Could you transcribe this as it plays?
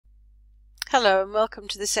Hello and welcome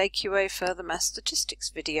to this AQA Further Math Statistics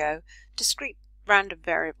video, Discrete Random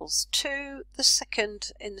Variables 2, the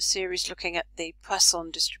second in the series looking at the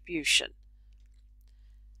Poisson distribution.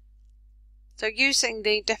 So using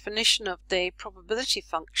the definition of the probability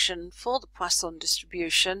function for the Poisson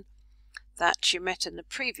distribution that you met in the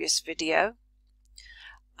previous video,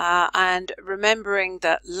 and remembering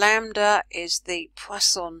that lambda is the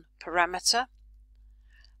Poisson parameter,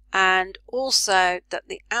 and also that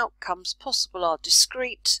the outcomes possible are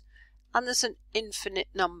discrete and there's an infinite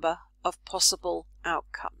number of possible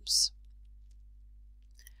outcomes.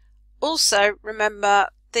 Also remember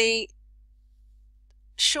the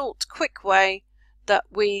short quick way that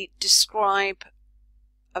we describe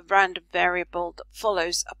a random variable that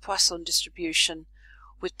follows a Poisson distribution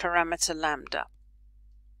with parameter lambda.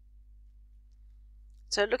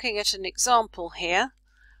 So looking at an example here,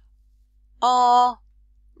 our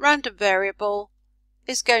random variable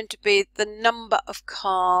is going to be the number of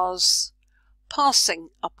cars passing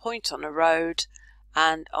a point on a road,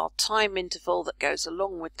 and our time interval that goes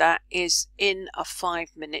along with that is in a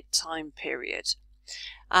 5-minute time period.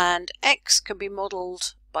 And x can be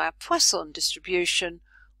modelled by a Poisson distribution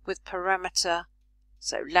with parameter,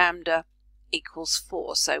 so lambda equals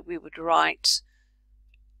 4. So we would write,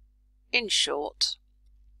 in short,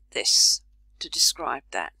 this to describe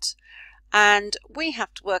that. And we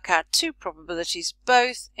have to work out two probabilities,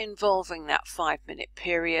 both involving that 5-minute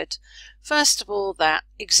period. First of all, that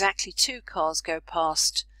exactly 2 cars go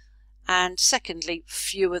past, and secondly,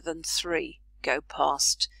 fewer than 3 go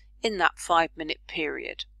past in that 5-minute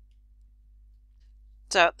period.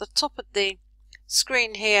 So at the top of the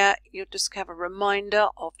screen here, you'll just have a reminder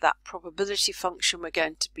of that probability function we're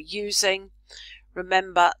going to be using.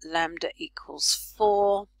 Remember, lambda equals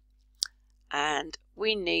 4. And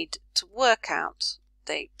we need to work out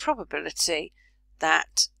the probability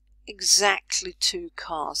that exactly 2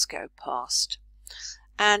 cars go past.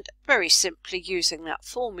 And very simply using that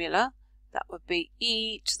formula, that would be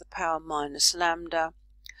e to the power minus lambda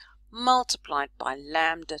multiplied by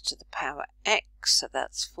lambda to the power x, so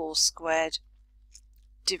that's 4 squared,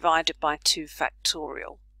 divided by 2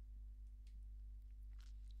 factorial.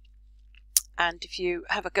 And if you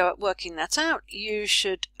have a go at working that out, you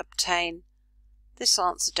should obtain this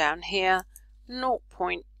answer down here,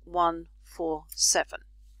 0.147.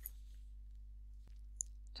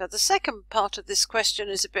 So the second part of this question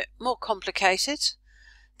is a bit more complicated.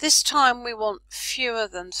 This time we want fewer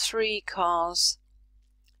than 3 cars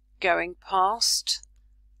going past,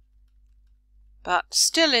 but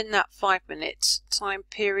still in that 5-minute time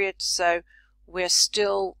period, so we're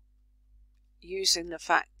still using the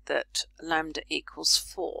fact that lambda equals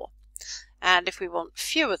 4. And if we want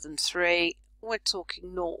fewer than 3, we're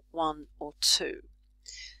talking 0, 1 or 2.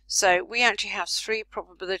 So we actually have 3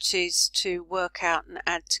 probabilities to work out and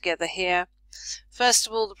add together here. First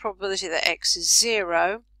of all, the probability that x is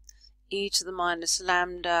 0, e to the minus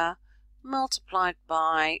lambda multiplied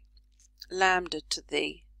by lambda to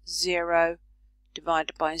the 0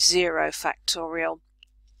 divided by 0 factorial.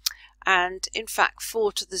 And in fact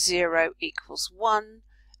 4 to the 0 equals 1,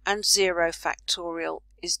 and 0 factorial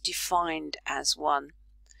is defined as 1.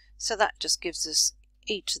 So that just gives us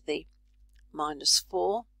e to the minus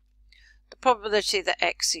 4. The probability that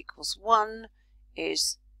x equals 1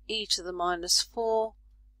 is e to the minus 4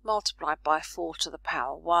 multiplied by 4 to the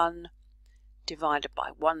power 1 divided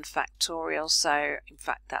by 1 factorial. So in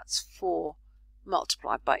fact that's 4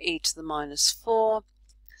 multiplied by e to the minus 4.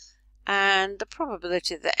 And the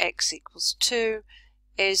probability that x equals 2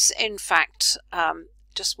 is in fact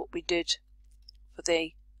just what we did for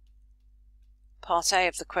the part A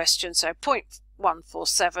of the question, so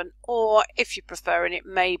 0.147, or if you prefer, and it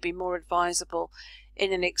may be more advisable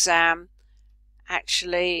in an exam,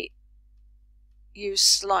 actually use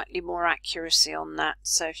slightly more accuracy on that.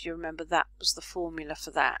 So if you remember, that was the formula for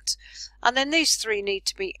that. And then these 3 need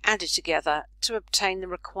to be added together to obtain the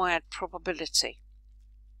required probability.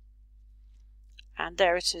 And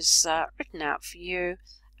there it is written out for you,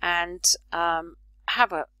 and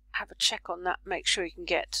have a check on that, make sure you can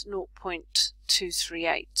get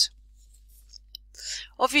 0.238.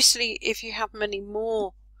 Obviously, if you have many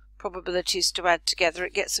more probabilities to add together,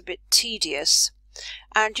 it gets a bit tedious.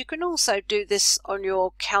 And you can also do this on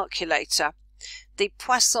your calculator. The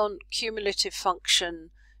Poisson cumulative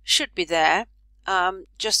function should be there,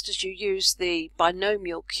 just as you use the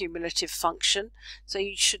binomial cumulative function, so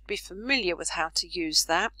you should be familiar with how to use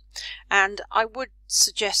that. And I would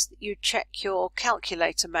suggest that you check your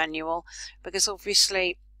calculator manual, because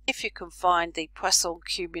obviously if you can find the Poisson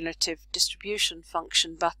cumulative distribution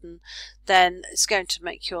function button, then it's going to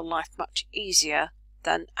make your life much easier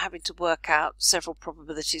than having to work out several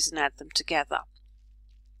probabilities and add them together.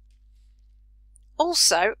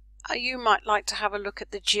 Also, you might like to have a look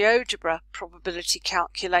at the GeoGebra probability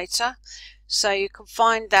calculator. So you can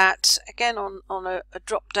find that again on a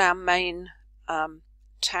drop-down main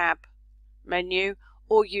tab menu,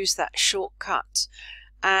 or use that shortcut.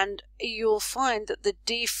 And you'll find that the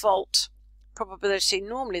default probability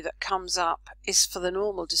normally that comes up is for the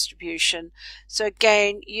normal distribution. So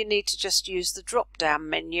again, you need to just use the drop-down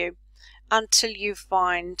menu until you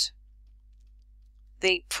find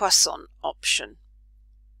the Poisson option.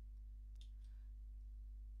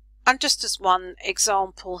 And just as one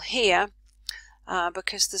example here,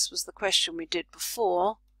 because this was the question we did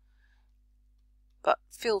before, but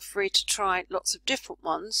feel free to try lots of different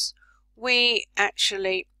ones, we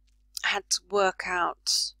actually had to work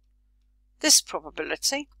out this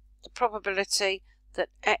probability, the probability that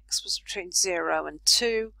x was between 0 and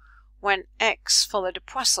 2 when x followed a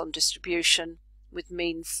Poisson distribution with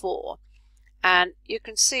mean 4. And you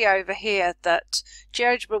can see over here that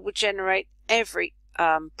GeoGebra will generate every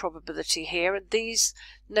probability here, and these,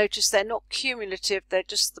 notice they're not cumulative, they're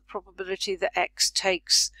just the probability that x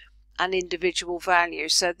takes an individual value.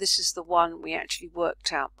 So this is the one we actually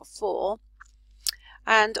worked out before.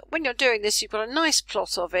 And when you're doing this, you've got a nice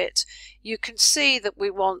plot of it. You can see that we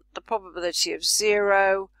want the probability of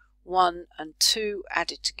 0, 1 and 2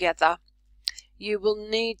 added together. You will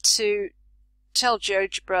need to tell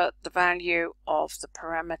GeoGebra the value of the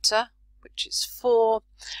parameter, which is 4,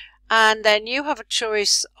 and then you have a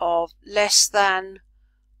choice of less than,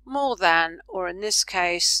 more than, or in this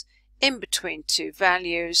case in between two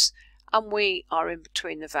values, and we are in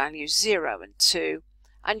between the values 0 and 2,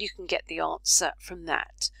 and you can get the answer from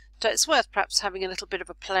that. So it's worth perhaps having a little bit of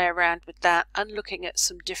a play around with that and looking at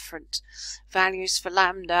some different values for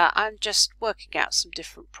lambda and just working out some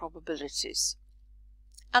different probabilities.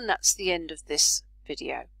 And that's the end of this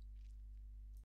video.